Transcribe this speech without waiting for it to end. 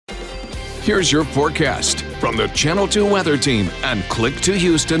Here's your forecast from the Channel 2 Weather Team and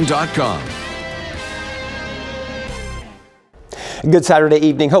click2houston.com. Good Saturday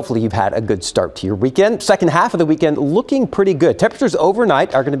evening. Hopefully you've had a good start to your weekend. Second half of the weekend looking pretty good. Temperatures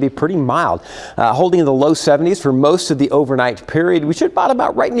overnight are going to be pretty mild, holding in the low 70s for most of the overnight period. We should bottom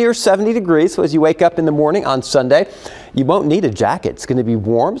out right near 70 degrees. So as you wake up in the morning on Sunday, you won't need a jacket. It's going to be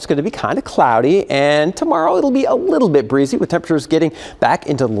warm. It's going to be kind of cloudy. And tomorrow it'll be a little bit breezy with temperatures getting back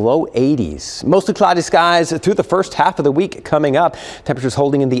into the low 80s. Mostly cloudy skies through the first half of the week coming up. Temperatures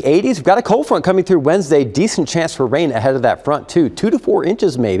holding in the 80s. We've got a cold front coming through Wednesday. Decent chance for rain ahead of that front too. 2 to 4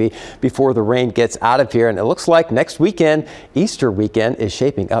 inches maybe before the rain gets out of here. And it looks like next weekend, Easter weekend, is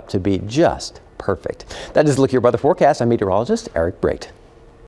shaping up to be just perfect. That is a look at your weather forecast. I'm meteorologist Eric Brate.